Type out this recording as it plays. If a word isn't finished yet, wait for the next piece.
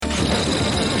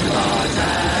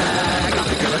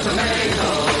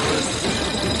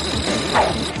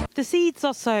The seeds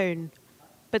are sown,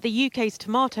 but the UK's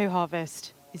tomato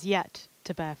harvest is yet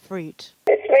to bear fruit.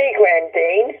 It's me,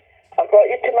 Grandine. I've got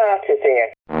your tomatoes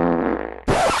here.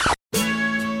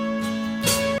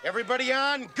 Everybody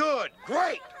on? Good.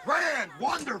 Great, grand,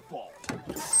 wonderful.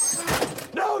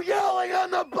 No yelling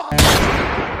on the bus.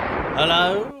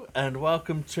 Hello and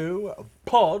welcome to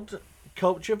Pod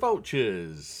Culture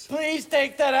Vultures. Please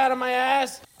take that out of my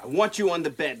ass. I want you on the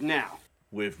bed now.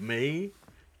 With me,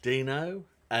 Dino,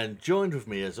 and joined with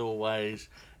me as always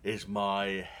is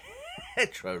my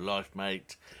hetero life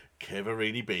mate,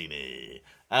 Keverini Beanie.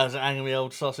 How's it hanging, me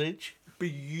old sausage?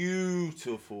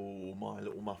 Beautiful, my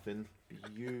little muffin.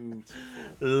 Beautiful.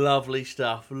 Lovely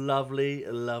stuff. Lovely.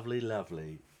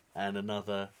 And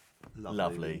another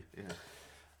lovely. Yeah.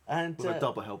 And With a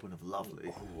double helping of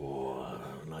lovely. Oh,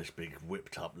 nice big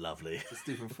whipped up lovely. It's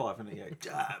Stephen 588.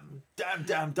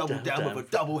 Damn, double down with a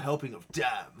double helping of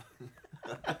damn.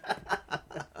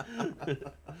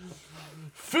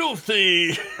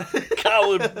 Filthy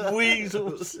coward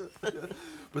weasels.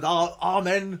 But our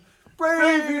men,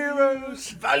 brave heroes,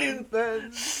 valiant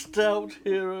men, Stout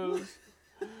heroes.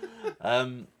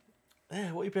 Yeah,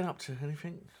 what have you been up to?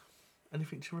 Anything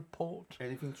to report?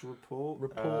 Anything to report?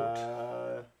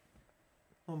 Report.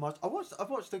 Not much. I've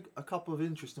watched a couple of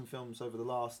interesting films over the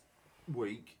last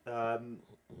week.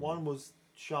 One was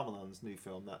Shyamalan's new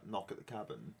film, that Knock at the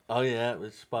Cabin. Oh yeah, it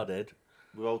was Spudhead.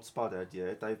 With old Spudhead,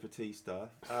 yeah, Dave Bautista.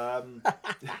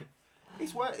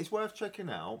 It's worth checking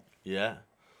out. Yeah.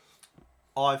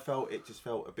 I felt it just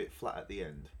felt a bit flat at the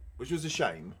end, which was a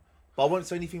shame. But I won't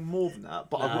say anything more than that.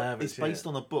 But it's based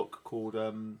on a book called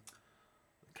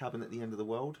Cabin at the End of the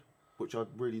World, which I'd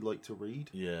really like to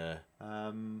read. Yeah.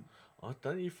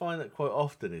 Don't you find that quite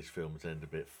often his films end a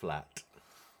bit flat?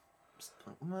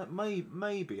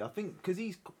 Maybe. I think because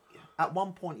at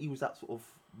one point he was that sort of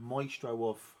maestro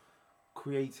of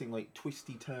creating like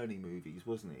twisty turny movies,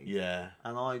 wasn't he? Yeah.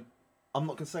 And I'm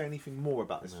not gonna say anything more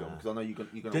about this film because I know you're gonna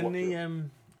Didn't watch he? it.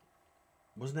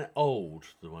 Wasn't it Old,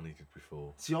 the one he did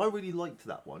before? See, I really liked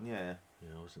that one. Yeah.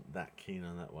 Yeah, I wasn't that keen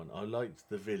on that one. I liked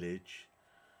The Village.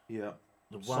 Yeah.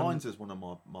 The one, Signs is one of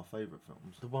my favourite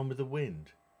films. the one with the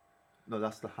wind. No,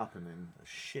 that's The Happening.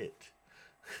 Shit.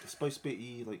 It's supposed to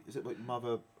be like, is it like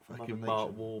Mother Fucking Nature?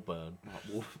 Mark Wahlberg.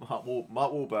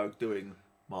 Mark Wahlberg doing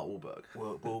Mark Wahlberg.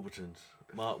 Warburtons.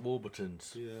 Mark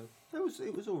Warburtons. Yeah,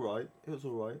 it was all right. It was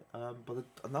all right. But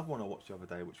another one I watched the other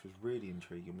day, which was really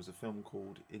intriguing, was a film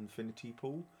called Infinity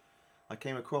Pool. I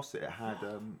came across it. It had.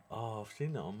 Oh, I've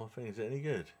seen that on my thing. Is it any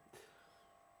good?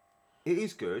 It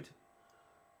is good,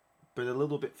 but a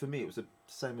little bit for me. It was the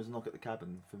same as Knock at the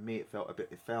Cabin. For me, it felt a bit.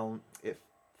 It fell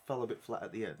a bit flat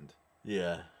at the end.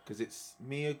 Yeah. Because it's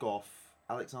Mia Goth,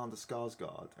 Alexander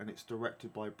Skarsgård, and it's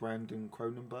directed by Brandon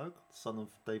Cronenberg, son of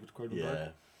David Cronenberg. Yeah.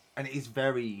 And it is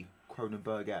very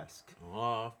Cronenberg-esque. Oh,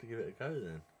 I'll have to give it a go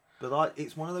then. But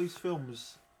it's one of those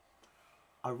films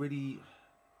I really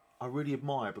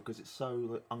admire because it's so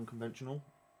like, unconventional.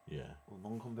 Yeah. Or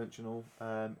non-conventional.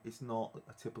 It's not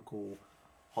a typical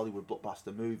Hollywood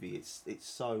blockbuster movie. It's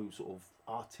so sort of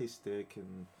artistic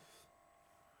and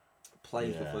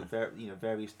plays with like,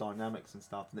 various dynamics and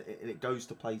stuff, and it goes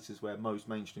to places where most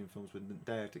mainstream films wouldn't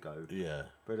dare to go. Yeah.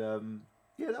 But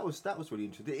yeah, that was really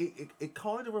interesting. It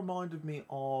kind of reminded me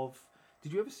of.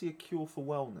 Did you ever see A Cure for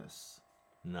Wellness?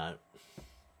 No.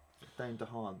 Dane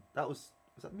DeHaan. Was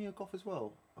that Mia Goth as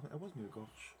well? I think that was Mia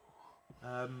Goth.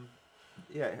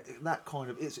 Yeah, that kind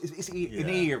of it's an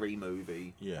eerie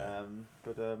movie. Yeah.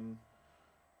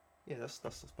 Yeah, that's I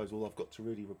suppose all I've got to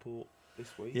really report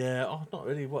this week. Yeah, I've not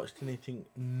really watched anything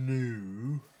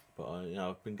new, but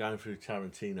I've been going through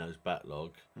Tarantino's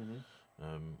backlog.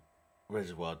 Mm-hmm.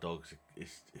 Reservoir Dogs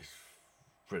is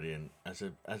brilliant as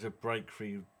a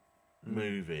breakthrough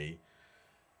movie.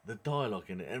 The dialogue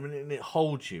in it, I mean, and it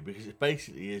holds you because it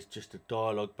basically is just a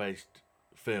dialogue based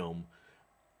film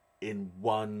in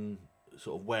one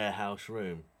sort of warehouse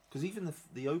room. Because even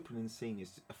the opening scene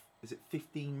is it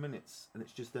 15 minutes and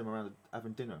it's just them around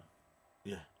having dinner.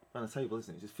 Yeah. Around the table,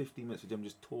 isn't it? It's just 15 minutes of them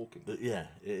just talking. Yeah,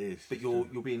 it is. But you're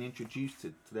being introduced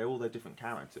to all their different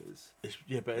characters. It's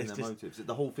their motives.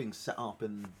 The whole thing's set up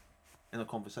in a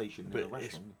conversation in a restaurant.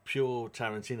 It's pure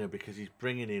Tarantino because he's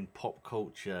bringing in pop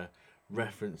culture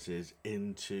references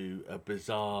into a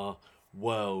bizarre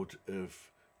world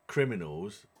of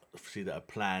criminals, obviously, that are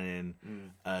planning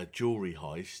a jewellery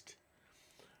heist.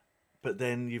 But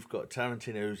then you've got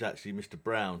Tarantino, who's actually Mr.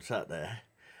 Brown, sat there,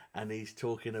 and he's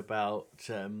talking about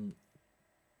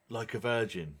Like a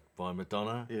Virgin by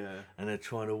Madonna. Yeah. And they're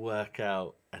trying to work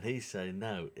out, and And he's saying,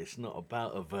 no, it's not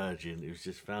about a virgin who's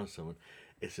just found someone.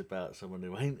 It's about someone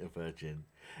who ain't a virgin.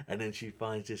 And then she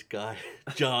finds this guy,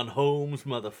 John Holmes,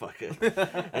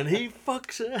 motherfucker. And he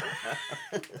fucks her.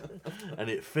 And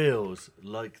it feels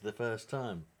like the first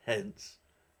time. Hence,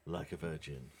 like a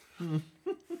virgin.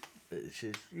 It's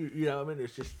just, you know what I mean?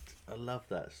 It's just, I love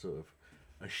that sort of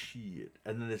a shit.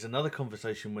 And then there's another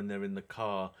conversation when they're in the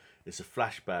car. It's a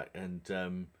flashback,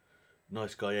 and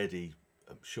nice guy Eddie,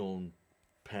 Sean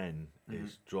Penn,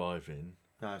 is driving.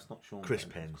 No, it's not Sean. Chris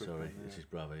Penn, sorry, Penn, it's his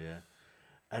brother, yeah.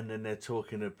 And then they're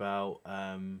talking about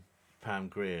Pam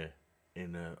Grier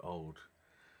in an old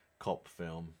cop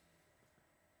film,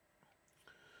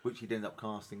 which he'd end up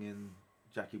casting in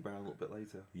Jackie Brown a little bit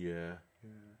later. Yeah.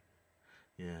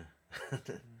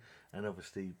 And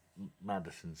obviously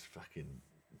Madison's fucking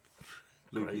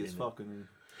Loopy great, as innit? fuck, and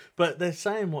But they're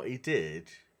saying what he did,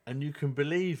 and you can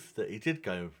believe that he did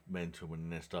go mental when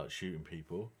they start shooting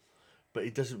people, but he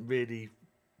doesn't really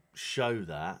show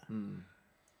that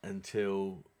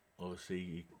until obviously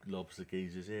he lobs the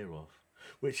geezer's ear off.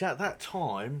 Which at that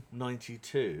time,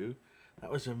 92,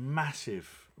 that was a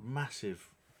massive, massive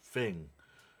thing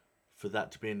for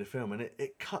that to be in the film, and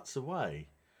it cuts away.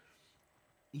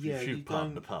 yeah, if you you pardon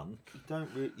don't, the pun. you don't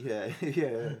really,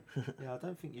 yeah. I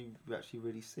don't think you actually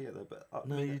really see it though. But I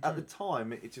No, mean, you at the don't.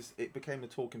 time, it became a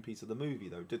talking piece of the movie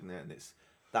though, didn't it? And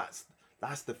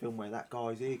that's the film where that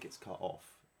guy's ear gets cut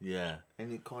off. Yeah.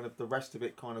 And it kind of, the rest of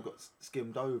it kind of got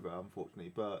skimmed over,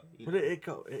 unfortunately. But It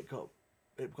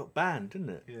got banned, didn't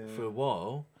it? Yeah. For a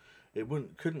while, it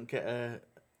couldn't get a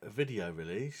video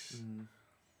release.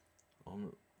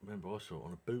 Remember, I saw it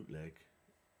on a bootleg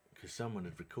because someone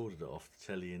had recorded it off the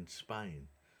telly in Spain.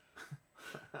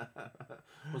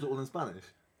 was it all in Spanish?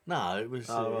 No, it was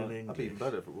in That'd be English. even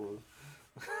better if it was.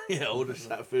 Yeah, I would have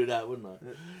sat through that, wouldn't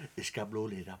I?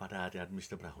 Escabloli da badad,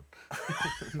 Mr. Brown.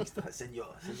 Senor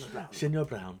Brown. Senor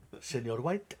Brown. Senor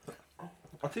White.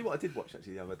 I'll tell you what I did watch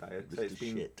actually the other day. Mr. It's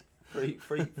been Shit.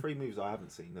 three movies I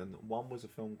haven't seen, and one was a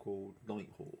film called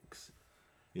Nighthawks.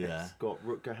 Yeah. It's got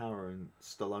Rutger Hauer and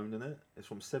Stallone in it. It's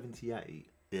from '78.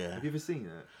 Yeah. Have you ever seen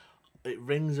it? It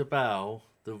rings a bell.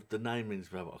 The name rings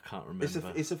a bell, but I can't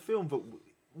remember. It's a film that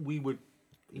we would,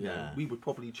 Yeah. we would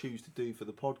probably choose to do for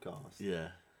the podcast. Yeah.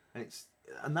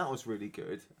 And that was really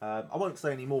good. I won't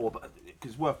say any more, but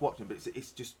because it's worth watching. But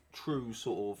it's just true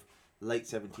sort of late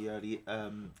 '70s, early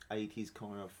 '80s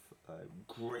kind of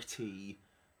gritty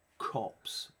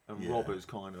cops and Yeah. robbers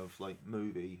kind of like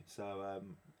movie. So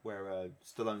where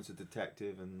Stallone's a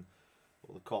detective and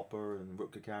the copper, and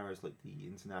Rutger Hauer's like the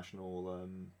international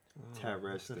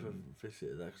terrorist, I've never and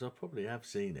visited that because I probably have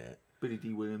seen it. Billy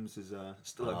D. Williams is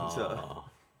Stallone's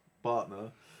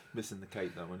partner. Missing the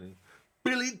cake though, wasn't he?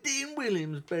 Billy Dean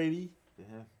Williams, baby.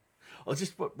 Yeah. I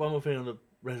just put one more thing on the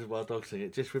Reservoir Dogs thing.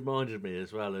 It just reminded me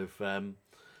as well of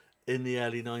in the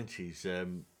early '90s,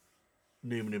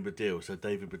 Newman and Baddiel. So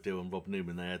David Baddiel and Rob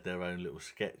Newman, they had their own little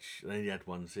sketch. They only had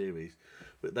one series,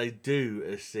 but they do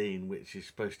a scene which is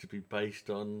supposed to be based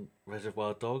on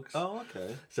Reservoir Dogs. Oh,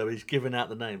 okay. So he's giving out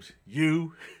the names. You're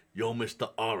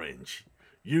Mr. Orange.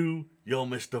 You're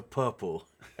Mr. Purple.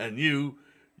 And you're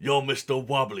Mr.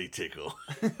 Wobbly Tickle.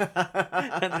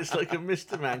 And it's like a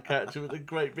Mr. Man character with the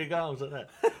great big arms like that.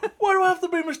 Why do I have to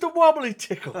be Mr. Wobbly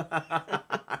Tickle?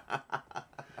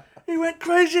 He went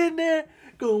crazy in there.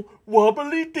 Go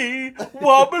wobbly dee,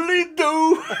 wobbly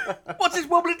doo. What's this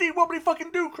wobbly dee, wobbly fucking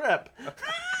do crap?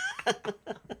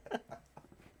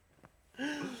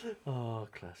 Oh,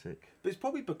 classic. But it's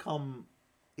probably become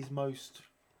his most,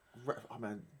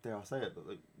 dare I say it, but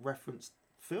like referenced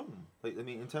film. Like, I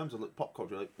mean, in terms of like pop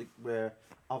culture, like where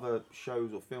other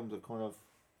shows or films have kind of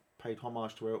paid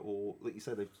homage to it, or like you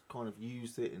said, they've kind of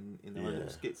used it in their own little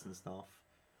skits and stuff.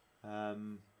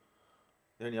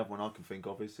 The only other one I can think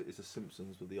of is The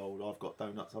Simpsons with the old "I've got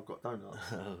donuts, I've got donuts."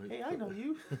 Hey, I know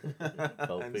you.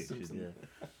 Pulp And Fiction, Simpsons.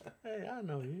 yeah. Hey, I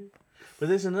know you. But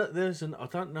there's an I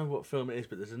don't know what film it is,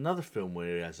 but there's another film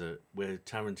where where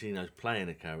Tarantino's playing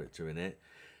a character in it,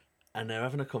 and they're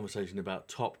having a conversation about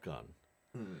Top Gun,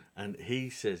 and he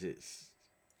says it's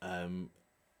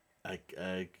a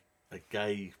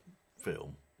gay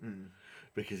film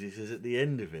because he says at the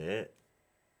end of it,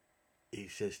 he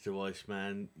says to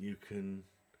Iceman, you can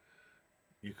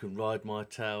ride my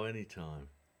tail anytime.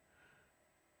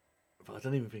 But I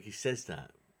don't even think he says that.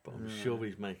 But I'm sure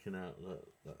he's making out that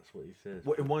that's what he says.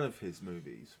 What, in one of his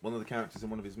movies, one of the characters in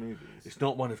one of his movies. It's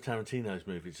not one of Tarantino's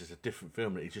movies. It's a different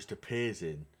film that he just appears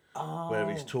in, where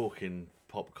he's talking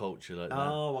pop culture like that.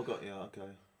 Oh, I got you.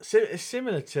 Okay. So it's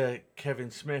similar to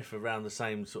Kevin Smith around the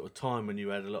same sort of time when you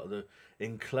had a lot of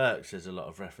in Clerks. There's a lot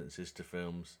of references to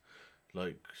films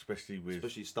like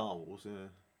especially Star Wars.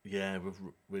 yeah,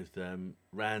 with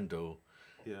Randall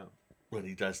Yeah. when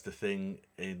he does the thing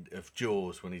of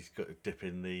Jaws when he's got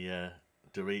dipping the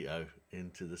Dorito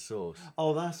into the sauce.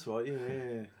 Oh, that's right. Yeah,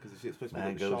 because it's supposed to be Man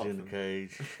like a goes shark in the fin.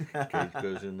 cage, cage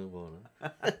goes in the water.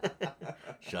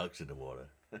 Shark's in the water.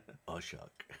 Oh,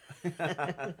 shark.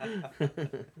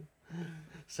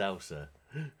 Salsa.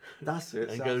 That's it.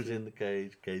 And salsa. goes in the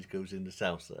cage, cage goes in the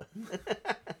salsa.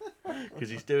 Because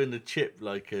he's doing the chip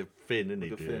like a fin, isn't he?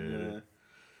 Like a fin,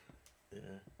 Yeah.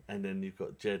 And then you've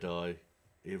got Jedi.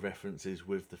 He references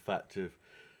with the fact of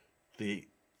the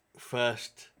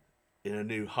first in A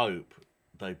New Hope,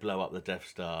 they blow up the Death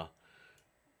Star,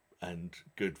 and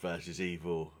good versus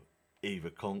evil,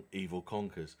 evil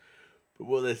conquers. But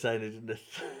what they're saying is in the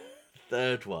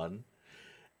third one,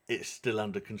 it's still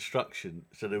under construction,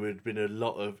 so there would have been a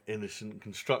lot of innocent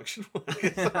construction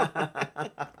workers.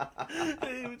 I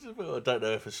don't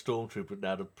know if a stormtrooper would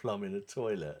now have plumb in a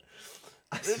toilet.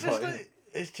 It's just,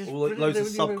 it's just all loads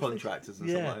of brilliant. subcontractors and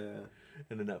stuff like that.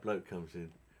 And then that bloke comes in,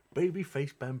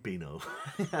 babyface Bambino.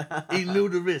 He knew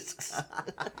the risks.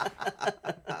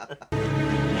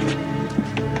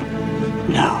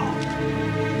 Now,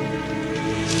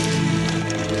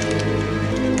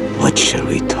 what shall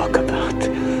we talk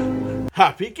about?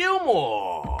 Happy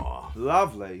Gilmore.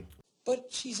 Lovely. But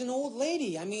she's an old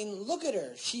lady. I mean, look at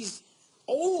her. She's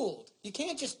old. You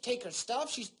can't just take her stuff.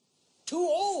 She's too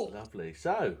old. Lovely.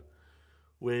 So,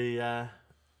 we're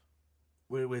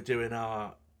doing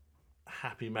our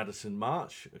Happy Madison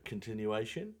March, a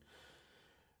continuation.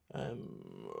 I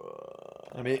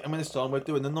mean, this time we're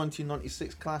doing the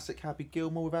 1996 classic Happy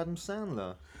Gilmore with Adam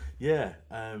Sandler. Yeah,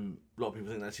 a lot of people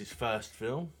think that's his first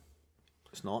film.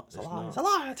 It's not. It's a It's lie. not. It's a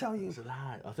lie, I tell you. It's a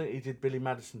lie. I think he did Billy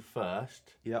Madison first.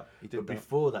 Yep, he did But that.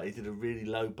 before that, he did a really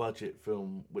low-budget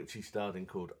film which he starred in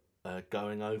called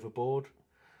Going Overboard,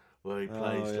 where he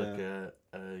plays like a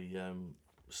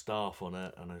staff on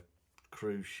a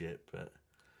cruise ship, but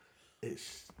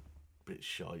it's a bit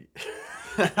shite.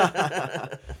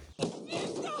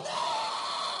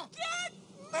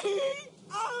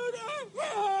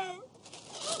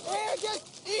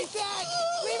 Just eat that.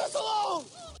 Leave us alone.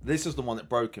 This is the one that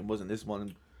broke him, wasn't it? This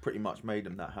one pretty much made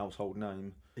him that household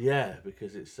name. Yeah,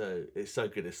 because it's so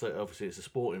good. It's so, obviously it's a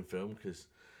sporting film because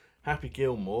Happy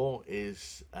Gilmore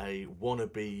is a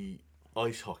wannabe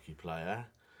ice hockey player,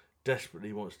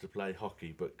 desperately wants to play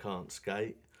hockey but can't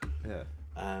skate. Yeah.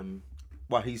 Um,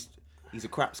 Well, he's a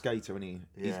crap skater, and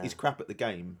he's crap at the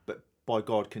game, but by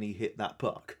God, can he hit that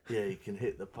puck? yeah, he can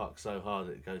hit the puck so hard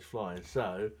that it goes flying.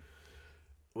 So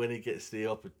when he gets the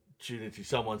opportunity,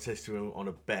 someone says to him on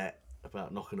a bet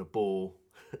about knocking a ball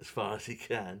as far as he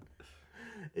can,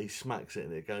 he smacks it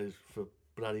and it goes for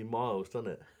bloody miles,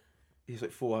 doesn't it? He's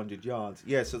like 400 yards.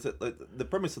 Yeah, so the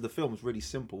premise of the film is really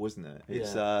simple, isn't it?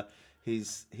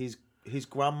 It's his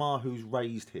grandma who's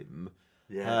raised him.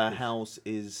 Yeah, Her house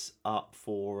is up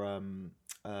for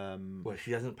well,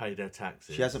 she hasn't paid her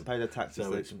taxes. she hasn't paid her taxes.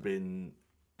 So it's been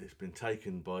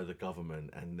taken by the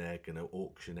government and they're going to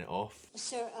auction it off.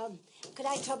 Sir, could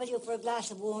I trouble you for a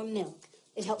glass of warm milk?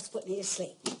 It helps put me to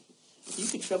sleep. You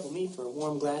could trouble me for a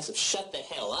warm glass of shut the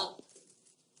hell up.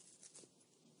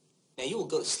 Now you will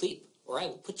go to sleep, or I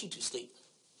will put you to sleep.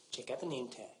 Check out the name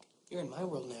tag. You're in my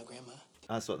world now, Grandma.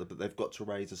 That's what they've got to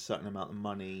raise a certain amount of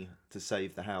money to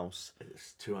save the house.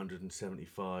 It's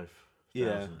 $275,000.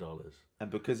 And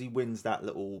because he wins that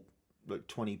little like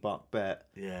 $20 bet,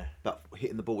 Yeah. but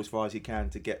hitting the ball as far as he can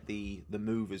to get the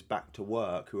movers back to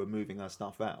work who are moving her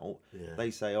stuff out, Yeah. they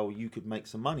say, "Oh, you could make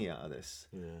some money out of this."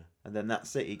 Yeah. And then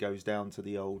that's it. He goes down to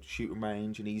the old shooting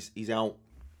range and he's out.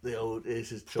 The old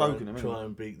this is Stroking him, isn't try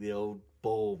and beat the old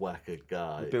ball whacker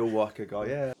guy. The Bill Walker guy,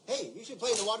 yeah. Hey, you should play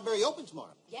in the Waterbury Open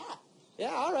tomorrow. Yeah. Yeah,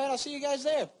 all right. I'll see you guys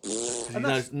there. He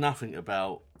knows nothing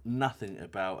about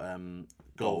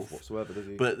golf whatsoever, does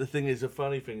he? But the thing is, the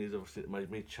funny thing is, obviously, it made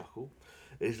me chuckle.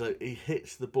 Is like he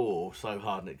hits the ball so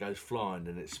hard and it goes flying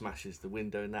and it smashes the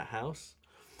window in that house.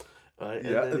 Right?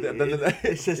 Yeah, And then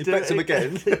he says, he "Do bets it him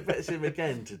again." He bets him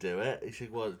again to do it. He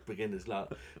said, "Well, it's beginner's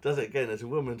luck." Does it again. There's a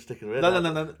woman sticking her head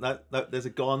out. No. There's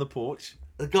a guy on the porch.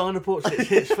 The guy on the porch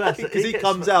hits first Because he gets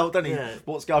comes out, doesn't he? Yeah.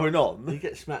 What's going on? He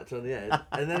gets smacked on the head,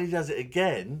 and then he does it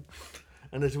again.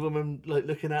 And there's a woman like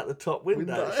looking out the top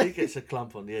window. She gets a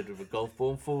clump on the head with a golf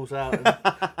ball and falls out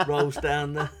and rolls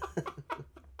down the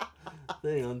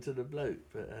thing onto the bloke.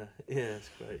 But yeah, it's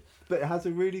great. But it has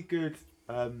a really good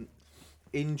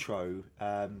intro.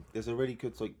 There's a really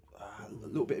good a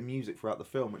little bit of music throughout the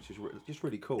film, which is just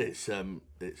really cool. It's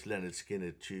Leonard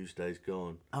Skinner. Tuesday's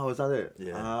Gone. Oh, is that it?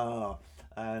 Yeah. Ah,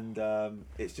 And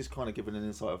it's just kind of giving an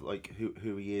insight of like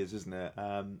who he is, isn't it?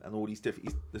 And all these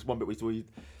different. There's one bit where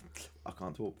I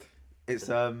can't talk.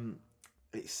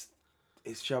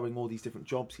 It's showing all these different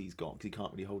jobs he's got because he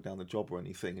can't really hold down the job or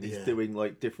anything, and he's doing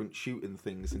like different shooting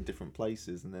things in different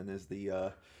places. And then there's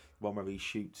the one where he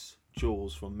shoots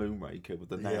Jaws from Moonraker with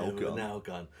the nail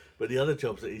gun. But the other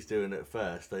jobs that he's doing at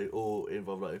first, they all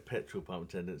involve like a petrol pump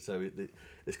attendant. So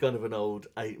it's kind of an old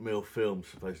 8mm film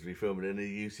supposed to be filming, and he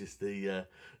uses the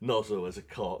nozzle as a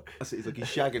cock. That's it, it's like he's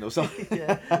shagging or something.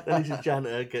 Then he's a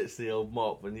janitor, gets the old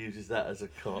mop and uses that as a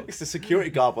cock. It's the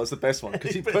security guard was the best one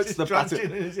because he puts the baton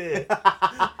in his ear.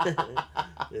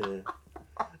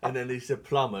 And then he's a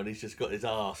plumber and he's just got his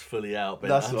arse fully out.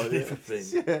 That's right.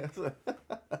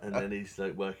 And then he's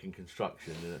like working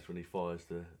construction, and that's when he fires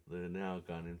the nail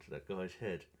gun into that guy's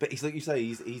head. But he's like you say,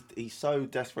 he's so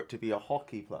desperate to be a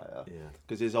hockey player.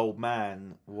 Because his old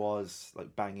man was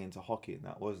like banging into hockey and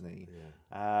that, wasn't he?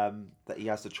 That he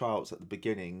has the tryouts at the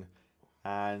beginning,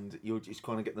 and you'll just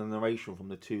kind of get the narration from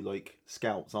the two like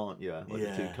scouts, aren't you? Like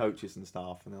the two coaches and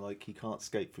stuff, and they're like, he can't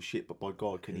skate for shit, but by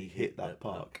God, can he hit that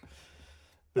puck?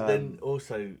 But then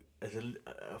also, as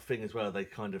a thing as well, they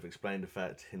kind of explain the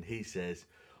fact, and he says,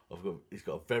 he's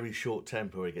got a very short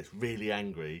temper where he gets really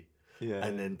angry,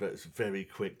 but it's very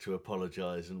quick to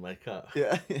apologise and make up.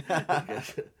 I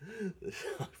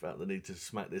felt the need to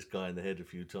smack this guy in the head a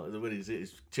few times. When he's at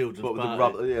his children's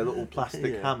party. With little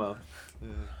plastic hammer.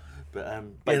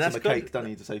 But bakes him a cake, don't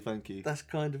need to say thank you. That's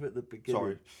kind of at the beginning.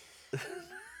 Sorry.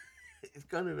 It's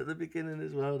kind of at the beginning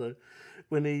as well, though,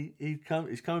 when he's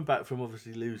coming back from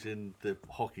obviously losing the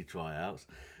hockey tryouts,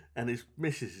 and his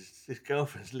missus, his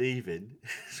girlfriend's leaving.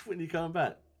 When you coming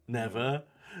back? Never.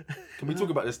 Can we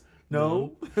talk about this?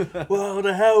 No. Well,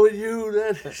 the hell are you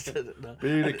then? No.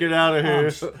 Baby, get out of here.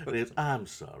 And he goes, I'm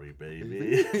sorry,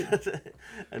 baby.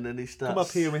 And then he starts. Come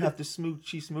up here and we have the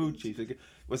smoochy.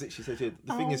 Was it? She said,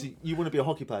 the thing is, you want to be a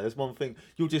hockey player. There's one thing,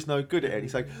 you're just no good at it. And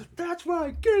he's like, that's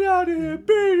right, get out of here,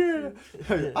 beat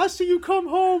it. I see you come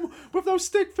home with those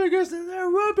stick figures and they're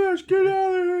rubbish. Get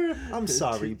out of here. I'm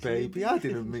sorry, baby. I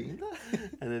didn't mean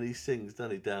that. And then he sings,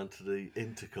 doesn't he, down to the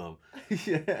intercom.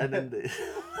 And then the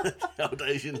old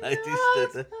Asian lady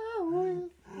stood there.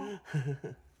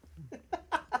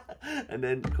 And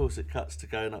then, of course, it cuts to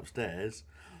going upstairs.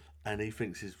 And he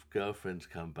thinks his girlfriend's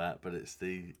come back, but it's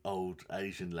the old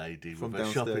Asian lady from with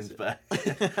her downstairs.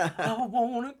 shopping bag. I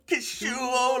wanna kiss you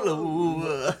all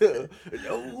over.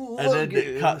 And then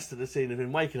it cuts to the scene of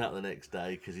him waking up the next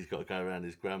day because he's got to go around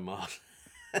his grandma's.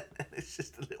 And it's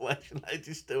just a little Asian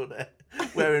lady still there,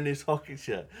 wearing his hockey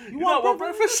shirt. You want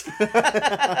breakfast?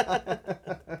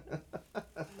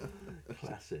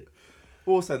 Classic.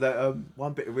 Also, that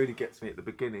one bit that really gets me at the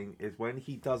beginning is when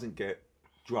he doesn't get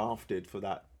drafted for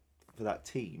that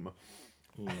team.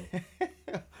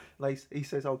 Like he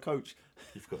says, "Oh, coach,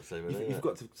 you've got to say my name. You've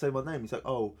got to say my name." He's like,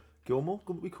 "Oh, Gilmore,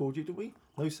 we called you, didn't we?"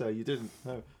 "No, sir, you didn't."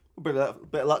 "No." "Bit of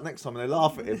luck next time." And they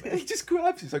laugh at him. And he just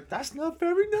grabs. He's like, "That's not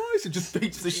very nice," and just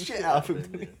beats the shit out of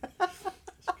him.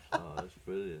 Oh, that's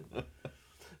brilliant.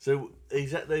 So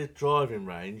he's at the driving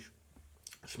range,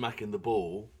 smacking the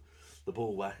ball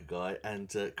whacker guy,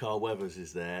 and Carl Weathers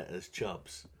is there as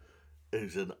Chubbs,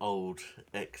 who's an old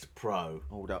ex-pro.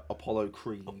 Old Apollo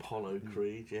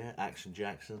Creed. Yeah. Action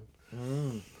Jackson.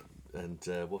 And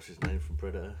what's his name from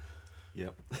Predator?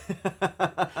 Yep.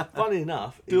 Funny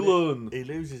enough, Dylan. He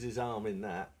loses his arm in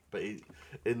that, but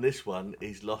in this one,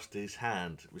 he's lost his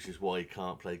hand, which is why he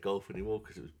can't play golf anymore,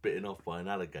 because it was bitten off by an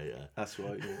alligator. That's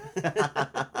right,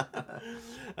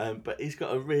 yeah. But he's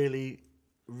got a really,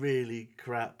 really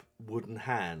crap wooden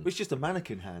hand. It's just a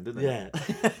mannequin hand, isn't it?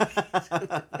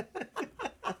 Yeah.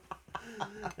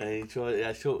 And he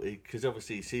tries, because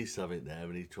obviously he sees something there,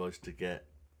 and he tries to get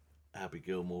Happy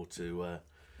Gilmore to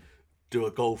do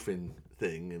a golfing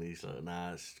thing, and he's like,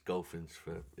 "Nah, golfing's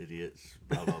for idiots."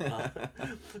 Blah blah blah.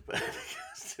 But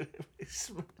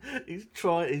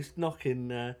he's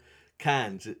knocking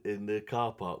cans in the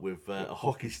car park with a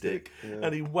hockey stick,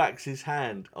 and he whacks his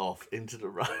hand off into the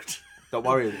road. Don't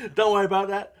worry. Don't worry about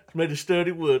that. It's made of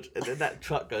sturdy wood, and then that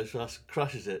truck goes past,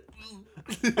 crushes it.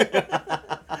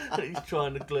 And he's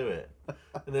trying to glue it,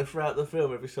 and then throughout the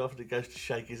film, every so often he goes to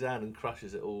shake his hand and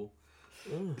crushes it all.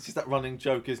 It's just that running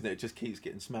joke, isn't it? It just keeps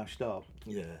getting smashed up.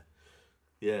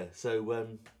 Yeah. So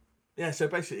so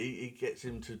basically, he gets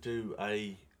him to do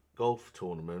a golf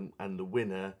tournament, and the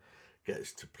winner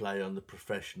gets to play on the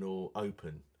professional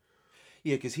open.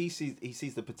 Yeah, because he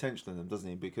sees the potential in them, doesn't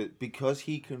he? Because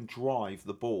he can drive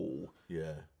the ball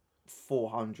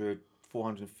 400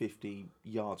 450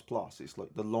 yards plus. It's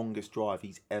like the longest drive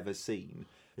he's ever seen.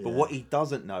 But Yeah. what he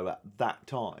doesn't know at that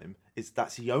time is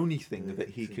that's the only thing that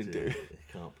he can do. He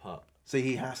can't putt. So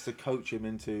he has to coach him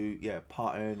into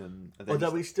putting and then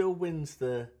Although he still wins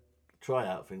the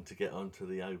tryout thing to get onto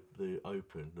the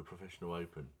Open, the professional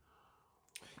Open.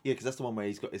 Yeah, because that's the one where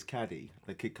he's got his caddy.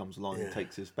 The kid comes along and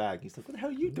takes his bag. He's like, "What the hell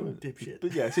are you doing, dipshit?"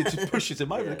 But yeah, so it just pushes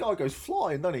him over. The guy goes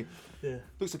flying, doesn't he? Yeah.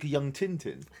 Looks like a young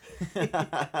Tintin.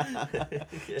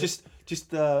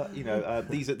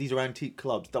 These are antique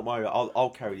clubs. Don't worry,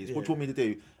 I'll carry these. What do you want me to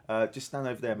do? Just stand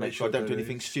over there. Make sure I don't do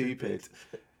anything stupid.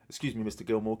 Excuse me, Mr.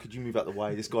 Gilmore. Could you move out the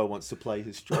way? This guy wants to play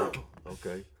his stroke.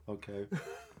 Okay.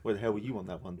 Where the hell were you on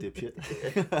that one, dipshit?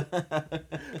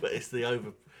 But it's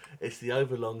the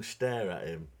overlong stare at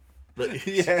him. Like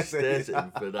he Yes, stares at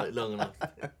him for like long enough.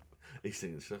 He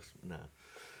thinks just no.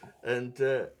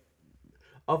 And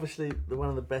obviously, one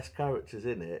of the best characters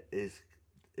in it is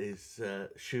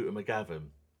Shooter McGavin.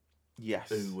 Yes.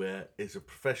 Who is a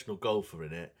professional golfer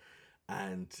in it,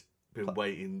 and been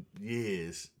waiting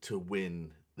years to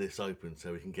win this Open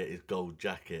so he can get his gold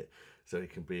jacket, so he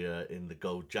can be in the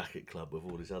gold jacket club with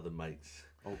all his other mates.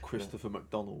 Oh, Christopher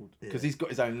McDonald, because he's got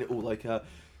his own little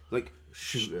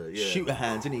shooter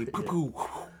hands, isn't he?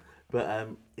 But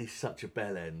he's such a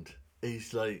bell end.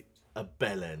 He's like a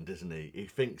bell end, isn't he? He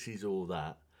thinks he's all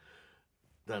that,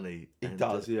 doesn't he? He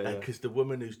does, yeah. Because the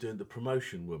woman who's doing the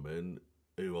promotion woman,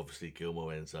 who obviously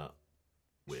Gilmore ends up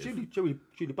with. Julie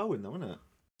Bowen, though, isn't it?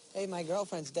 Hey, my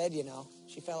girlfriend's dead, you know.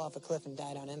 She fell off a cliff and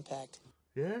died on impact.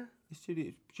 Yeah? It's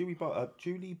Julie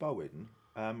Bowen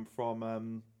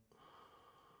from...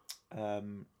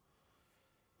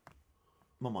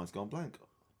 my mind's gone blank.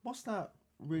 What's that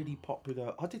really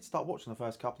popular... I did start watching the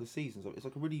first couple of seasons of it. It's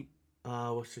like a really...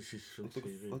 what's this? She's from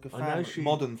TV. Like a family,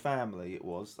 Modern Family, it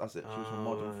was. That's it. She was from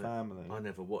Modern Family. I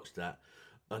never watched that.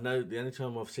 I know the only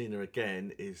time I've seen her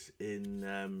again is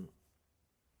in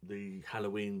the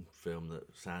Halloween film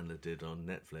that Sandler did on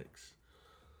Netflix.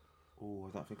 Oh,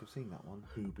 I don't think I've seen that one.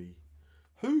 Hoobie,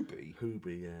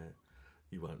 yeah.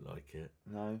 You won't like it.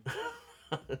 No.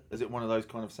 Is it one of those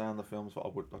kind of Sandler films that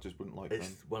I just wouldn't like?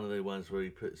 It's one of the ones where he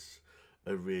puts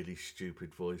a really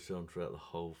stupid voice on throughout the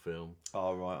whole film.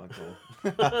 Oh, right, okay.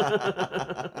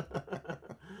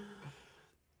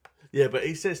 Yeah, but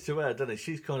he says to her, doesn't he?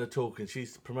 She's kind of talking,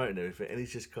 she's promoting everything, and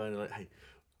he's just kind of like, "Hey,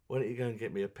 why don't you go and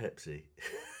get me a Pepsi?"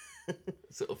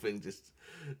 Sort of thing, just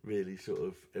really sort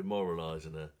of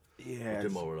immoralising her. Yeah,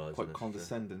 demoralising quite her.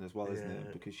 condescending as well, isn't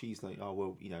it? Because she's like, oh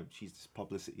well, you know, she's this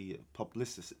publicist,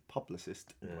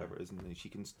 whatever it is, and she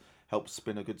can help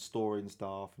spin a good story and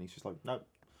stuff. And he's just like, no,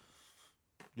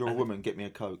 you're a woman, get me a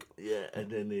Coke. Yeah,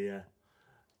 and then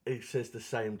he says the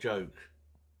same joke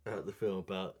at the film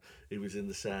about he was in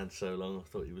the sand so long I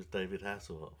thought he was David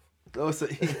Hasselhoff. Oh, so,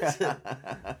 yeah.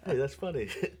 Hey, that's funny.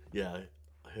 Yeah,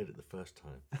 I heard it the first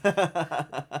time.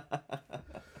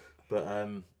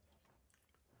 But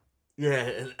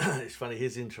yeah, it's funny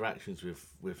his interactions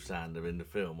with Sandler in the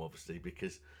film, obviously,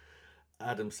 because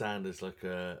Adam Sandler's like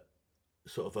a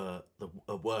sort of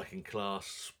a working class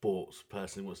sports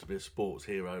person who wants to be a sports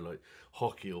hero, like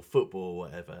hockey or football or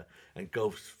whatever, and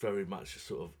golf's very much a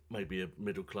sort of maybe a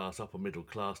upper middle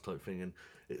class type thing, and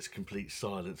it's complete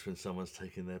silence when someone's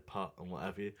taking their putt and what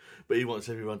have you. But he wants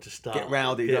everyone to start get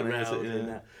rowdy, and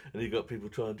that, and you got people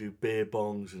trying to do beer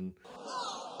bongs and.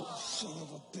 Son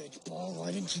of a bitch, Ball,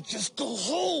 why didn't you just go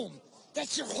home?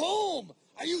 That's your home!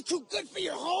 Are you too good for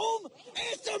your home?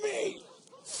 Answer me!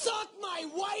 Suck my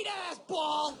white ass,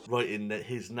 Ball! Writing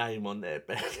his name on their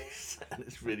bellies, and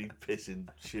it's really pissing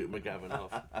Shooter McGavin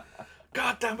off.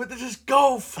 God damn it, this is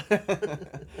golf! Well,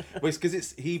 it's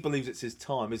because he believes it's his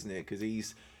time, isn't it? Because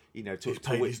he's, you know, he's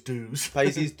paid his dues.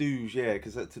 Pays his dues, yeah.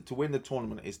 Because to win the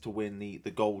tournament is to win the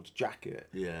gold jacket.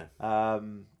 Yeah.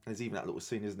 There's even that little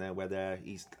scene, isn't there, where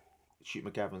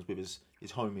Shooter McGavin's with his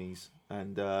homies,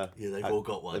 and they've all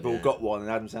got one. They've all got one,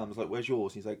 and Adam Sandler's like, "Where's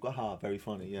yours?" And he's like, "Aha, very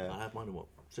funny, yeah." I had mine in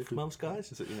 6 months,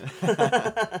 guys. So,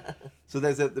 so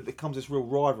it becomes this real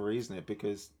rivalry, isn't it?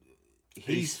 Because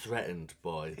he's threatened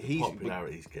by the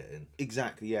popularity he's getting.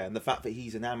 Exactly, yeah, and the fact that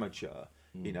he's an amateur.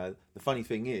 You know, the funny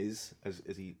thing is, as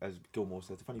Gilmore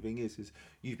said, the funny thing is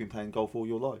you've been playing golf all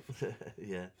your life.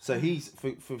 Yeah. So he's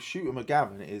for Shooter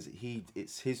McGavin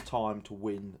it's his time to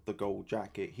win the gold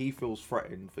jacket. He feels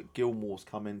threatened that Gilmore's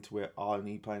come into it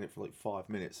only playing it for like 5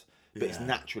 minutes, but he's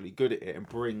naturally good at it and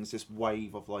brings this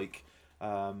wave of like,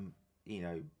 you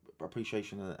know,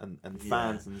 appreciation and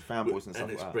fans and fanboys and stuff and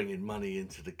it's like that. Bringing money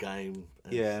into the game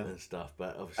and stuff,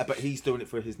 but obviously but he's doing it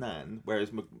for his nan,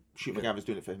 whereas Shooter McGavin's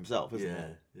doing it for himself, isn't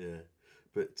it? Yeah.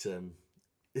 But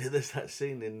there's that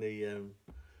scene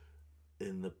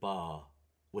in the bar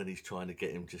when he's trying to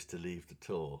get him just to leave the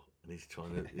tour, and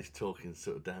he's talking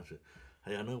sort of down to,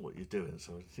 hey, I know what you're doing,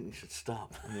 so I think you should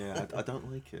stop. Yeah, I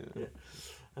don't like it. Yeah.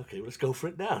 Okay, well, let's go for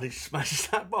it now. And he smashes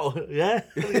that bottle. Yeah,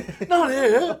 not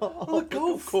here. On the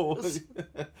golf course.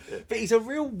 But he's a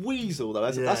real weasel,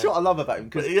 though. That's what I love about him.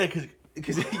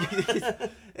 Because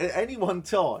at any one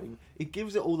time he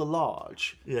gives it all the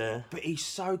large. Yeah. But he's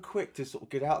so quick to sort of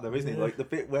get out there, isn't he? Like the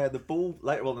bit where the ball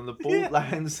later on, and the ball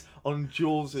lands on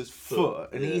Jaws's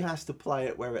foot, and he has to play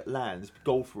it where it lands.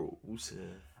 Golf rules.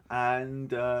 Yeah.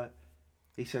 And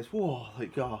he says, "Whoa,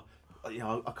 like,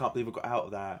 I can't believe I got out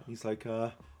of that." He's like,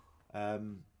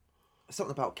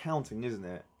 something about counting, isn't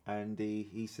it? And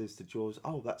he says to Jaws,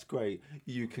 "Oh, that's great.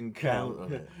 You can count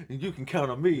on it. You can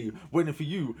count on me waiting for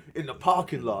you in the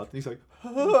parking lot." And he's like,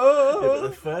 yeah, but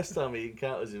the first time he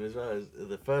encounters him as well,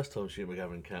 the first time Shooter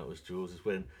McGavin encounters Jaws is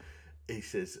when he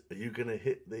says, "Are you going to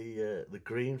hit the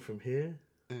green from here?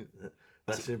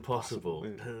 That's impossible."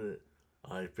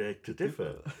 I beg to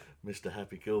differ. Mr.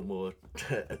 Happy Gilmore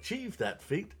achieved that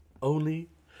feat only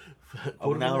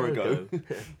an hour ago.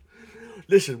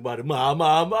 Listen, buddy,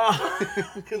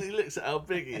 because he looks at how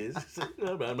big he is.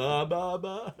 Oh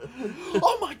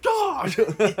my god!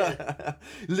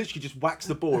 Literally just whacks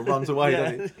the ball and runs away.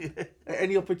 Doesn't he? At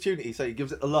any opportunity, so he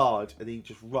gives it a large and he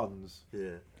just runs.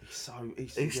 Yeah,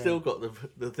 he's still got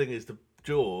the thing is the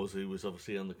Jaws, who was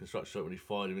obviously on the construction site when he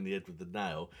fired him in the head with the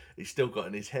nail. He's still got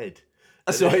in his head.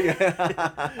 That's right. Yeah.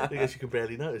 I guess you can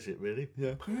barely notice it, really.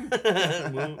 Yeah.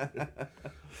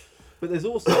 But there's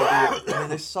also,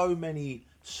 there's so many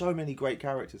great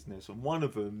characters in this, and one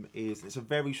of them it's a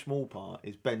very small part,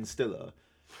 is Ben Stiller.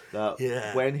 That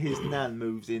when his nan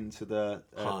moves into the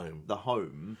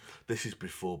home. This is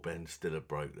before Ben Stiller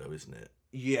broke, though, isn't it?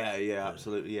 Yeah,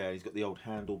 absolutely. Yeah, he's got the old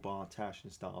handlebar tash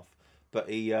and stuff, but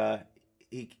he's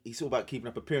all about keeping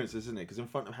up appearances, isn't it? Because in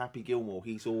front of Happy Gilmore,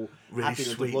 he's all really happy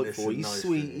and delightful. He's nice,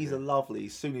 sweet. He's a lovely.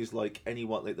 As soon as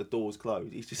anyone the doors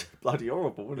closed, he's just bloody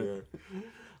horrible, isn't it?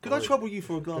 Could I trouble you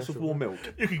for a glass of warm milk?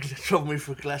 You can trouble me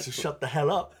for a glass of shut the hell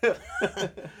up.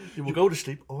 You will go to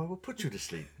sleep, or I will put you to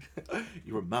sleep.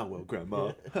 You're a Malwell,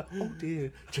 Grandma. Oh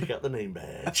dear. Check out the name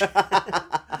badge.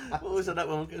 What was that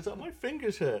one goes, "Oh, my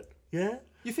fingers hurt." Yeah?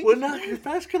 You think? Well, now your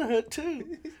back's going to hurt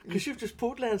too. Because you've just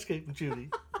pulled landscaping,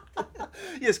 Judy.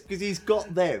 Yes, because he's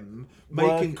got them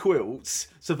making quilts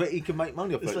so that he can make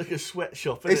money off it. It's like a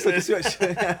sweatshop. It's like a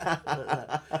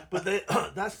sweatshop. But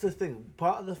that's the thing.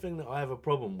 Part of the thing that I have a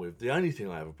problem with, the only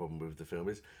thing I have a problem with the film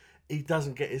is he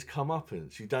doesn't get his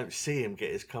comeuppance. You don't see him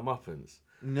get his comeuppance.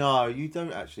 No, you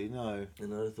don't actually, no.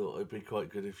 And I thought it'd be quite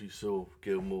good if you saw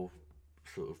Gilmore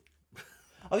sort of...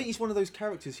 I think he's one of those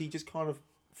characters, he just kind of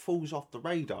falls off the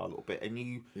radar a little bit, and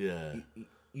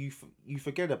you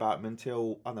forget about him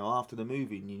until, I don't know, after the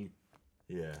movie, and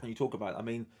you talk about it. I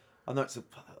mean, I know it's a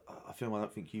film I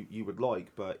don't think you would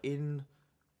like, but in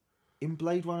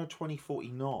Blade Runner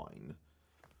 2049,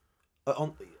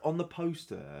 on the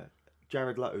poster,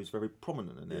 Jared Leto is very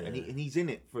prominent in it, and he's in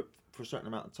it for a certain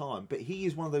amount of time, but he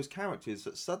is one of those characters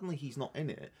that suddenly he's not in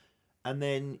it, and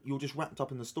then you're just wrapped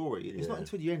up in the story. It's not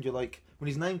until the end you're like, when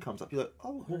his name comes up, you're like,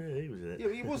 oh, well, he was in it.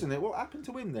 Yeah, he was in it. What happened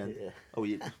to him then? Yeah. Oh,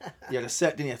 he had a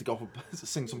set, didn't he? Have to go off and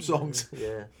sing some songs.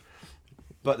 Yeah.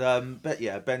 But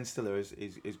yeah, Ben Stiller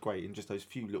is great in just those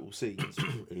few little scenes.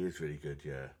 He is really good,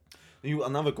 yeah.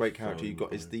 Another great character you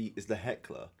got is the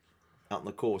heckler out on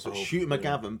the course. So Shooter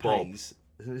McGavin pays.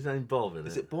 Isn't his name Bob?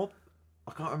 Is it Bob?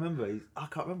 I can't remember. I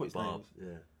can't remember what his name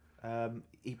is. Yeah.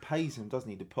 He pays him, doesn't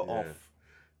he, to put off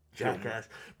Jackass.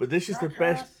 But this is the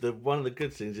best. One of the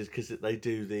good things is because they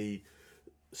do the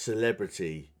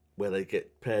celebrity where they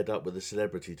get paired up with a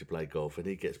celebrity to play golf, and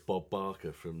he gets Bob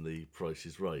Barker from The Price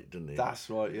Is Right, doesn't he? That's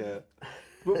right. Yeah.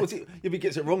 But he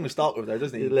gets it wrong to start with, though,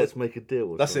 doesn't he? Let's make a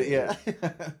deal. That's it. Yeah.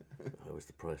 Oh, it's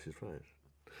The Price Is Right.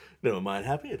 Never mind,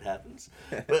 happy it happens.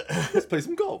 But let's play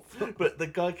some golf. But the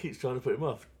guy keeps trying to put him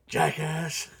off.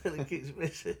 Jackass, and he keeps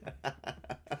missing.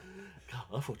 God,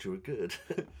 I thought you were good.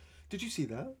 Did you see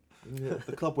that? Yeah.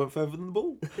 The club went further than the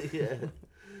ball. Yeah.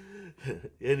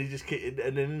 And he just and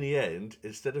then in the end,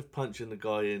 instead of punching the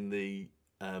guy in the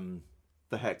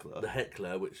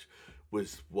heckler, which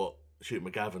was what Shooter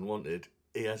McGavin wanted,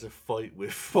 he has a fight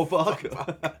with Bob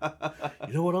Barker.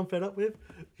 You know what I'm fed up with?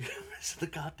 You're missing the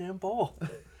goddamn ball.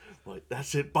 Like,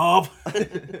 that's it, Bob.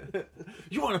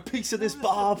 You want a piece of this,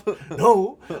 Bob?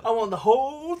 No, I want the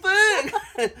whole thing.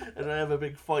 And they have a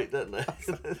big fight, don't they?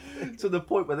 To the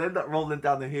point where they end up rolling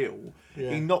down the hill.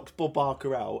 Yeah. He knocks Bob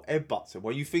Barker out, headbutts him,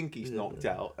 well, you think he's knocked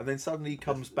out, and then suddenly he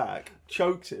comes back,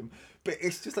 chokes him. But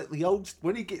it's just like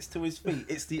when he gets to his feet,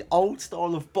 it's the old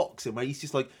style of boxing where he's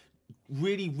just like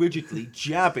really rigidly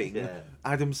jabbing Yeah.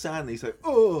 Adam Sandler. He's like,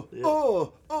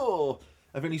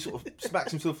 and then he sort of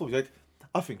smacks him to the floor. He's like,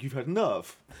 I think you've had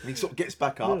enough. And he sort of gets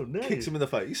back up, No. kicks him in the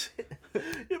face.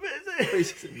 Yeah, but He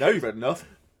says, no, you've had enough,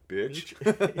 bitch.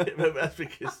 yeah, but that's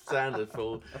because Sanders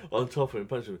fall on top of him and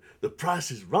punch him. The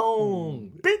price is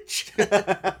wrong, bitch.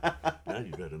 Now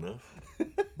you've had enough,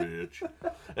 bitch.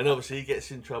 And obviously he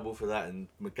gets in trouble for that, and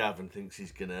McGavin thinks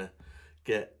he's gonna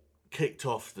get kicked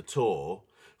off the tour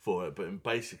for it, but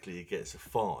basically he gets a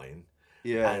fine.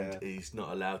 Yeah. And he's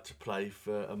not allowed to play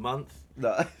for a month.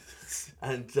 No.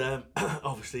 And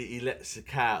obviously he lets the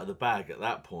cat out of the bag at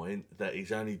that point that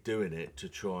he's only doing it to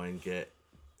try and get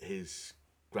his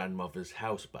grandmother's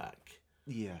house back.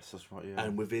 Yes, that's right, yeah.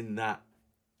 And within that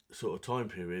sort of time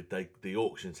period, the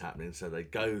auction's happening, so they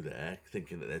go there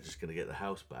thinking that they're just going to get the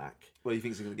house back. Well, he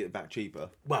thinks he's going to get it back cheaper.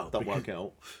 Well, don't work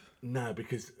out. No,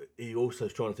 because he also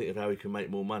is trying to think of how he can make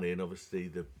more money, and obviously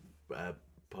the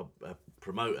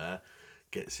promoter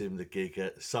gets him the gig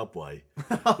at Subway,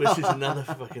 which is another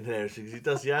fucking hilarious thing. He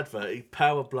does the advert, he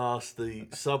power blasts the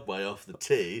Subway off the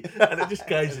tee, and it just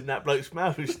goes in that bloke's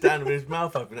mouth who's standing with his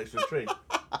mouth open next to a tree.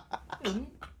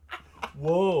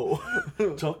 Whoa!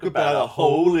 Talk about a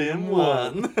hole in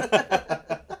one.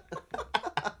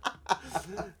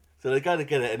 So they go to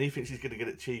get it, and he thinks he's going to get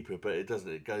it cheaper, but it doesn't.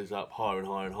 It goes up higher and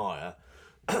higher and higher.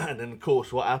 And then, of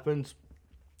course, what happens?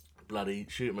 Bloody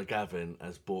Shooter McGavin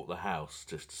has bought the house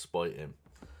just to spite him.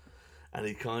 And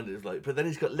he kind of like... But then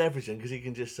he's got leverage in, because he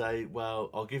can just say, well,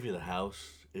 I'll give you the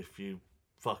house if you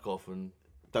fuck off and...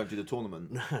 Don't do the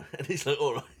tournament. No. And he's like,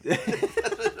 all right.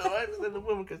 All right. And then the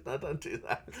woman goes, no, don't do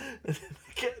that. And then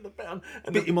they get in the pound.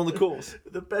 And Beat him on the course.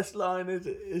 The best line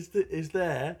is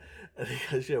there. And he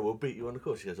goes, yeah, we'll beat you on the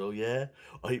course. He goes, oh, yeah?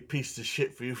 I eat pieces of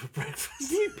shit for you for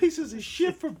breakfast. You eat pieces of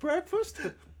shit for breakfast?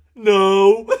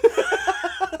 No.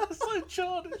 So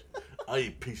childish. I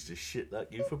eat pieces of shit like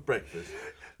you for breakfast.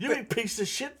 You eat pieces of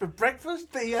shit for breakfast?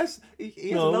 But he has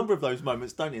a number of those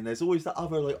moments, don't he? And there's always that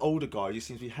other like older guy who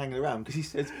seems to be hanging around because he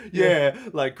says, yeah,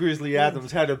 like Grizzly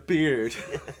Adams had a beard.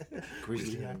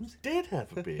 Grizzly Adams did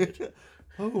have a beard.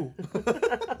 Oh.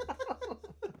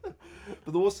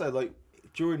 But also, like,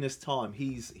 during this time,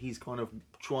 he's kind of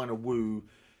trying to woo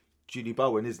Judy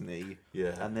Bowen, isn't he?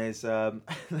 Yeah. And there's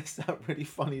that really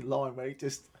funny line where he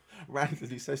just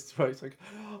randomly says to her, he's like,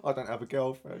 I don't have a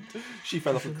girlfriend. She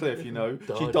fell off a cliff, you know.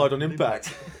 She died on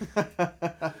impact.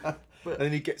 And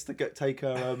then he gets to take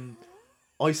her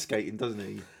ice skating, doesn't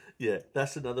he? Yeah,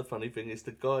 that's another funny thing. It's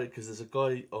the guy, because there's a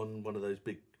guy on one of those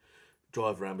big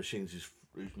drive-around machines who's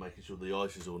making sure the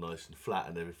ice is all nice and flat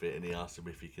and everything, and he asks him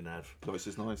if he can have... Ice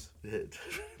is nice. Yeah,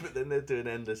 but then they're doing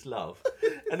Endless Love.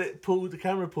 And the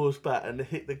camera pulls back and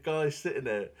the guy sitting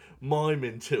there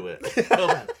miming to it.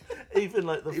 Even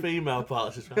like the female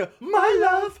parts is like, my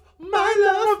love, my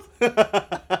love.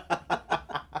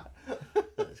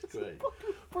 That's great.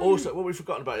 Also, what we've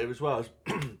forgotten about here as well is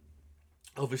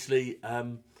obviously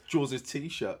Jaws'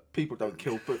 t-shirt. People don't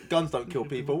kill, but guns don't kill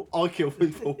people. I kill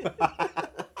people.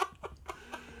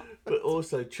 But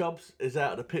also, Chubbs is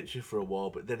out of the picture for a while,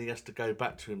 but then he has to go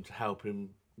back to him to help him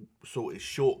sort his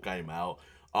short game out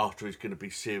after he's going to be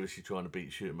seriously trying to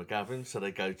beat Shooter McGavin. So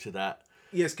they go to that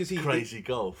crazy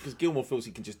golf. Because Gilmore feels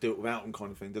he can just do it without him,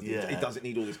 kind of thing, doesn't he? He doesn't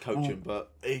need all this coaching,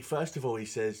 but... First of all, he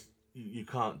says, you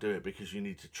can't do it because you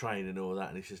need to train and all that.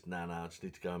 And he says, no, I just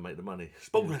need to go and make the money.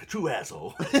 Spoken like a true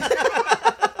asshole.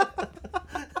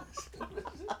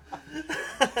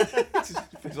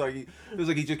 Feels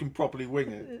like he just can properly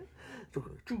wing it.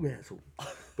 True asshole.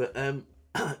 But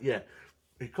yeah,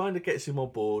 he kind of gets him on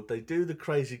board. They do the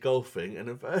crazy golf thing, and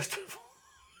then first of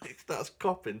all, he starts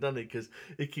copping, doesn't he? Because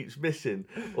he keeps missing,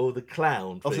 or the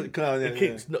clown. The clown, It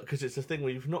keeps not, because it's a thing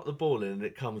where you've knocked the ball in and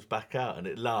it comes back out and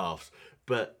it laughs,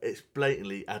 but it's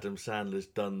blatantly Adam Sandler's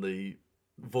done the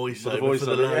voiceover for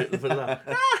the laugh.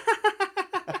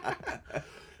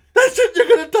 That's it, you're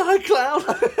gonna die, clown.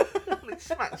 He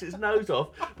smacks his nose off,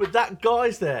 but that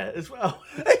guy's there as well.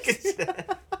 It's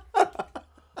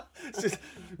just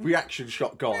reaction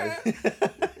shot guy.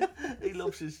 He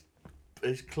lobs his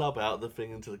club out of the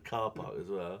thing into the car park as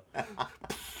well.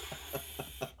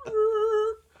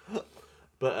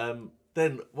 But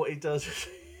then what he does is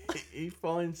he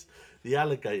finds the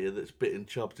alligator that's bitten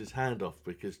Chubbs' hand off,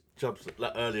 because Chubbs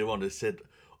earlier on has said,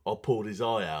 I pulled his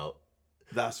eye out.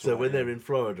 So when they're in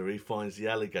Florida, he finds the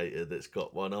alligator that's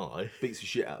got one eye. Beats the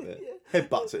shit out of it.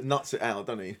 Headbutts it, nuts it out,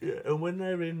 doesn't he? Yeah, and when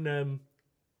they're in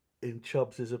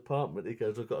Chubbs' apartment, he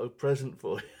goes, I've got a present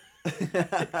for you.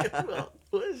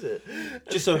 What is it?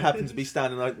 Just so happened to be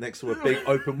standing right next to a big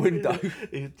open window. Do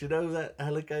you know that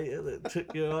alligator that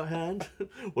took your hand?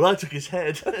 Well, I took his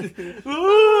head. Falls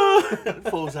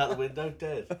out the window,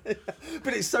 dead.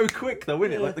 But it's so quick though,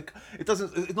 isn't it? Like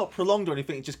it's not prolonged or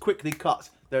anything. It just quickly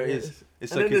cuts. There it is.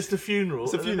 It's and then it's the funeral.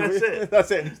 It's a funeral. That's it. That's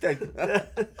it. And he's dead.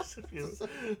 It's a funeral.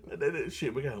 And then it's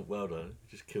shit. We're going, well done.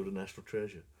 Just killed a national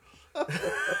treasure.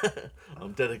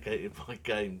 I'm dedicating my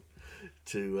game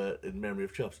to in memory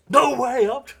of Chubbs. No way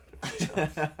up.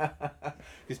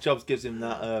 Because Chubbs gives him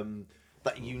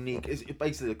that unique. It's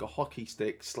basically like a hockey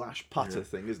stick / putter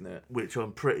thing, isn't it? Which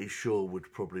I'm pretty sure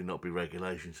would probably not be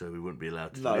regulation, so we wouldn't be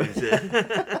allowed to No. use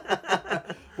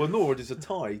it. Well, nor is a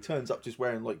tie. He turns up just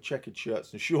wearing like checkered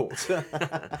shirts and shorts.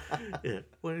 Yeah,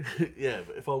 well, yeah.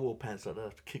 But if I wore pants like that, I'd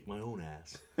have to kick my own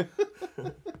ass.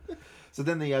 So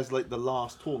then he has like the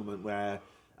last tournament where,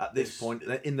 at this point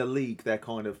in the league, they're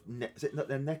kind of is it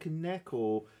they're neck and neck,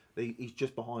 or he's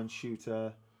just behind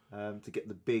Shooter to get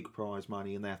the big prize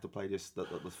money, and they have to play the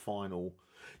final.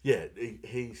 Yeah,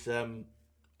 he's and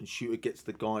Shooter gets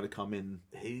the guy to come in.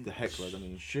 The heckler. I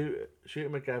mean, Shooter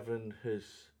McGavin has.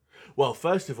 Well,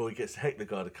 first of all, he gets the heckler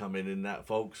guy to come in that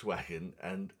Volkswagen,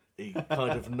 and he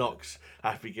kind of knocks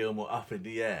Happy Gilmore up in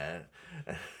the air,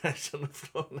 and he's on the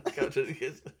floor, and the coach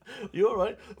goes, "You all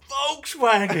right,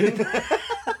 Volkswagen?"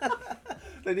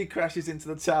 Then he crashes into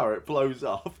the tower. It blows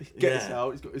up. He gets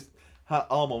out. He's got his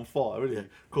arm on fire, isn't he?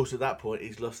 Of course, at that point,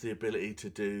 he's lost the ability to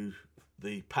do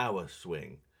the power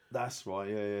swing. That's right.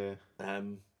 Yeah.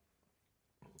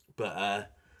 But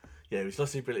he's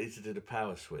lost the ability to do the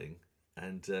power swing,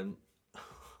 and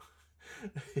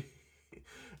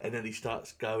and then he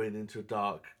starts going into a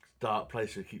dark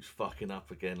place where he keeps fucking up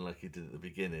again like he did at the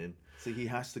beginning. So he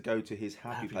has to go to his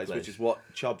happy place, which is what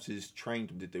Chubbs has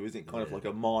trained him to do, isn't it? Kind of like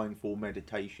a mindful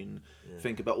meditation. Yeah.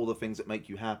 Think about all the things that make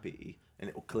you happy, and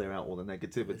it will clear out all the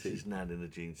negativity. It's his nan in a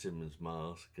Gene Simmons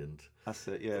mask, and that's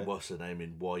it. Yeah. What's her name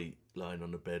in white, lying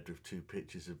on the bed with 2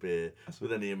 pitchers of beer. But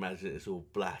then he imagines it's all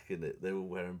black, and they're all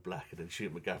wearing black, and then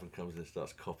Shoot McGavin comes in and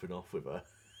starts copping off with her.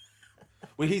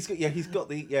 Well, he's got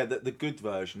the good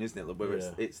version, isn't it? Where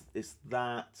it's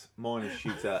that minus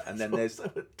Shooter, and then there's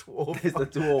the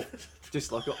dwarf,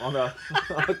 just like on a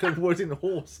wooden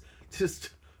horse,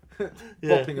 just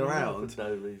bopping around for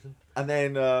no reason. And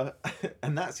then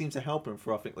and that seems to help him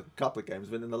for I think like a couple of games.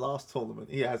 But in the last tournament,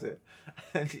 he has it,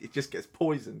 and it just gets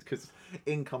poisoned because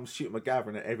in comes Shoot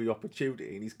McGavin at every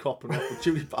opportunity, and he's copping off the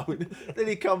Judy bow. And then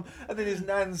his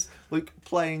nan's like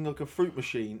playing like a fruit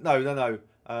machine. No.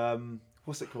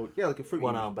 What's it called? Yeah, like a fruit.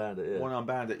 One-armed bandit. Yeah. One-armed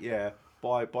bandit. Yeah.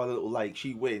 By the little lake,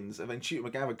 she wins, and then Shooter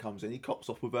McGavin comes in. He cops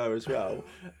off with her as well.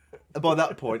 And by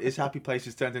that point, his happy place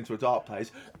has turned into a dark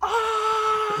place.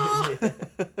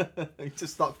 He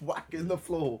just starts whacking the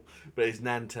floor. But his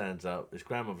nan turns up. His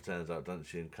grandmother turns up, doesn't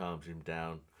she, and calms him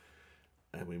down.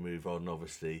 And we move on.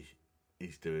 Obviously,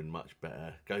 he's doing much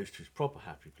better. Goes to his proper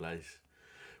happy place.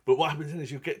 But what happens then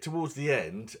is you get towards the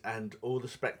end, and all the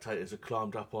spectators have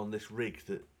climbed up on this rig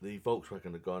that the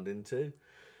Volkswagen had gone into.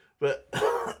 But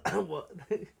what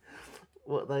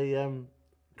they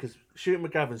because Shooter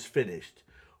McGavin's finished,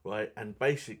 right? And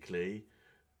basically,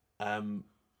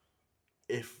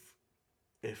 if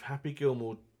Happy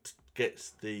Gilmore gets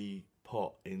the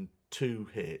pot in 2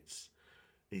 hits,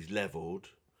 he's levelled.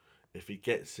 If he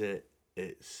gets it,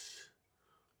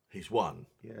 he's won.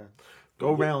 Yeah.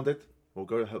 Go around it. We'll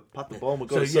go pat the ball. We'll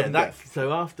go.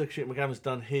 So after Shooter McGavin's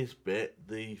done his bit,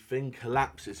 the thing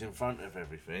collapses in front of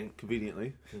everything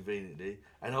conveniently,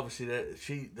 and obviously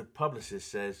the publicist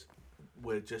says,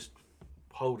 "We'll just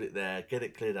hold it there, get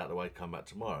it cleared out of the way, come back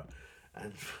tomorrow."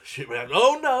 And Shooter McGavin,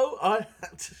 "Oh no, I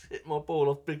had to hit my ball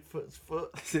off Bigfoot's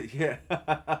foot." Yeah.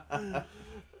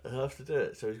 I have to do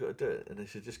it, so he's got to do it. And they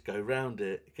said, just go round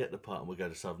it, get the part, and we'll go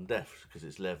to sudden death because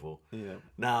it's level. Yeah.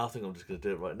 Now I think I'm just going to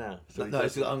do it right now. So I'm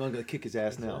going to kick his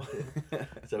ass now.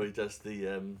 So he does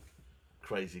the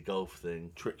crazy golf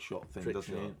thing, trick shot thing,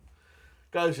 doesn't he?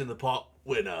 Goes in the pot,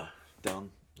 winner,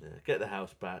 done. Yeah, get the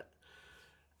house back.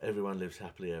 Everyone lives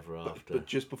happily ever after. But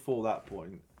just before that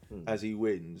point, as he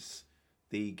wins,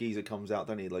 the geezer comes out,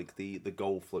 doesn't he? Like the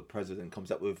golf president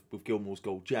comes out with Gilmore's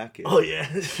gold jacket. Oh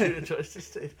yeah,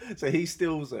 so he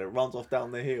steals it, runs off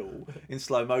down the hill in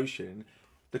slow motion.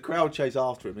 The crowd chase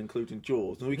after him, including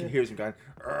Jaws, and we can hear him going,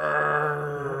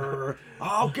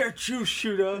 "I'll get you,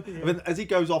 Shooter!" Yeah. And then as he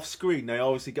goes off screen, they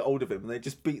obviously get hold of him and they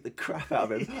just beat the crap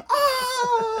out of him.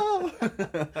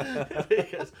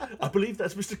 Because I believe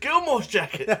that's Mr. Gilmore's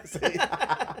jacket.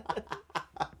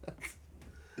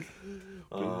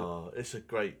 It's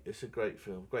a great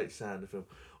film, great sound of film.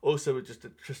 Also, just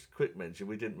a quick mention,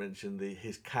 we didn't mention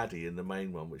his caddy in the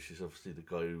main one, which is obviously the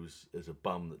guy who's a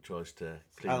bum that tries to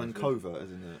clean Alan Covert,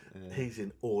 isn't it? Yeah. He's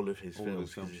in all of his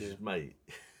films because he's yeah. his mate.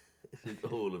 He's in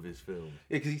all of his films.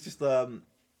 Yeah, because he's just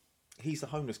he's the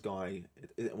homeless guy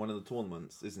at one of the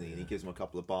tournaments, isn't he? And he gives him a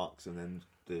couple of bucks, and then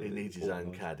he needs his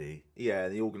own caddy. Yeah,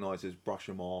 the organisers brush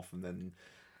him off, and then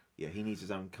he needs his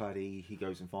own caddy. He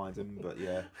goes and finds him, but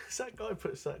yeah, that guy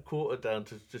puts that quarter down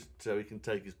to just so he can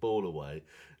take his ball away.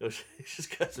 He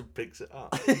just goes and picks it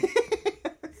up.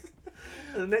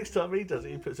 And the next time he does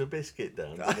it, he puts a biscuit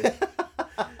down.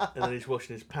 And then he's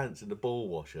washing his pants in the ball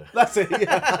washer. That's it,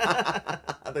 yeah.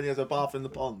 And then he has a bath in the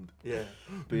pond. Yeah.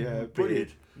 But yeah, brilliant.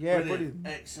 Yeah, brilliant.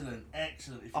 Excellent.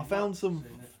 I found some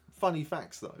funny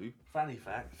facts, though. Funny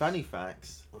facts? Funny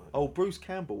facts. Oh, Bruce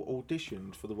Campbell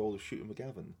auditioned for the role of Shooter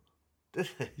McGavin. Did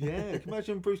he? Yeah, can you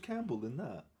imagine Bruce Campbell in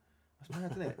that? That's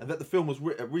mad, isn't it? And that the film was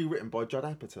rewritten by Judd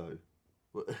Apatow.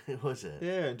 Was it?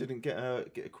 Yeah, and didn't get a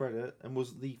credit, and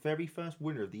was the very first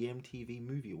winner of the MTV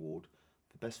Movie Award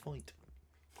for Best Fight.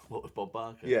 What, with Bob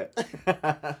Barker? Yeah.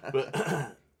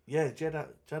 But yeah, Judd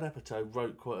Apatow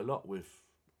wrote quite a lot with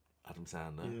Adam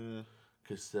Sandler. Yeah.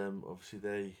 Because obviously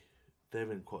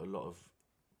they're in quite a lot of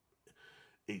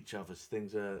each other's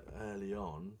things early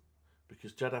on.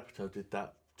 Because Judd Apatow did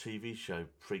that TV show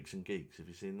Freaks and Geeks. Have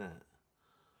you seen that?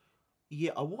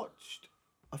 Yeah, I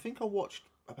think I watched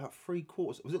about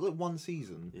 3/4. Was it like one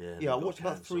season? Yeah. I watched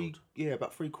about three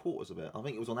quarters of it. I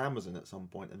think it was on Amazon at some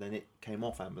point, and then it came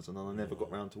off Amazon, and I never got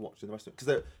around to watching the rest of it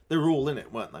because they were all in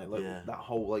it, weren't they? Like that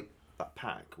whole that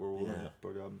pack were all in it.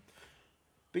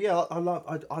 But yeah, I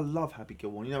love Happy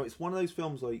Gilmore. You know, it's one of those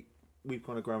films like we've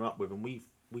kind of grown up with, and we've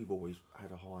always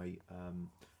had a high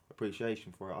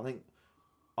appreciation for it. I think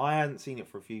I hadn't seen it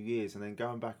for a few years, and then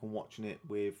going back and watching it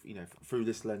with through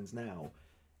this lens now,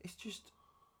 it's just.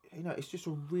 It's just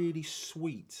a really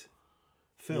sweet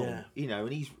film. Yeah.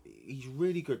 And he's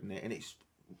really good in it, and it's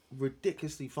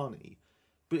ridiculously funny.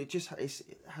 But it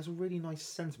has a really nice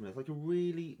sentiment. It's like a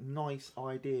really nice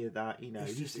idea that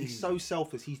he's so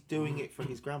selfless. He's doing it for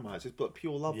his grandma. It's just but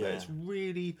pure love there. It's a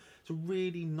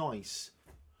really nice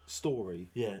story.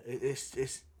 Yeah,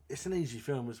 it's an easy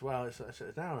film as well. It's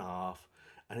an hour and a half,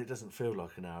 and it doesn't feel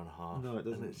like an hour and a half. No, it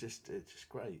doesn't. And it's just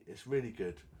great. It's really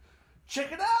good.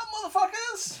 Check it out,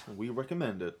 motherfuckers! We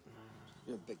recommend it.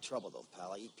 You're in big trouble, though,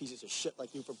 pal. I eat pieces of shit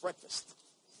like you for breakfast.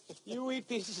 You eat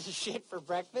pieces of shit for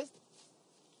breakfast?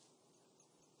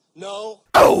 No.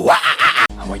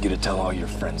 I want you to tell all your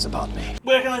friends about me.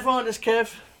 Where can they find us,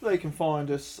 Kev? They can find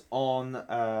us on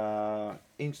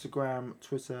Instagram,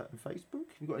 Twitter, and Facebook.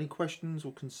 If you've got any questions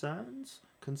or concerns,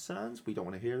 we don't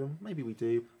want to hear them. Maybe we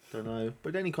do, don't know.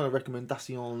 But any kind of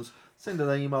recommendations, send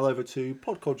an email over to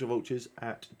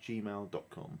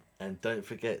podculturevultures@gmail.com. And don't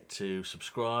forget to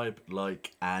subscribe,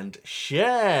 like, and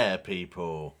share,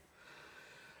 people.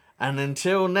 And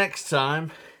until next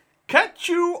time, catch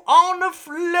you on the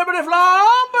flippity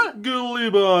flop, Gilly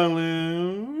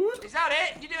Island. Is that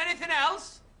it? Did you do anything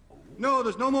else? No,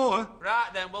 there's no more.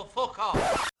 Right then, well, fuck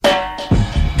off.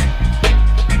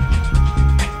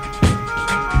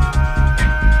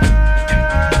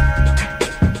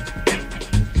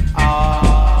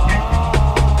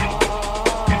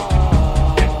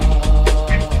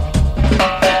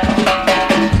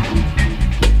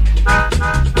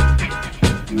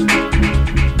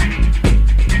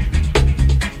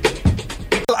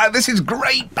 This is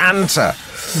great banter.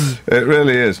 It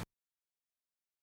really is.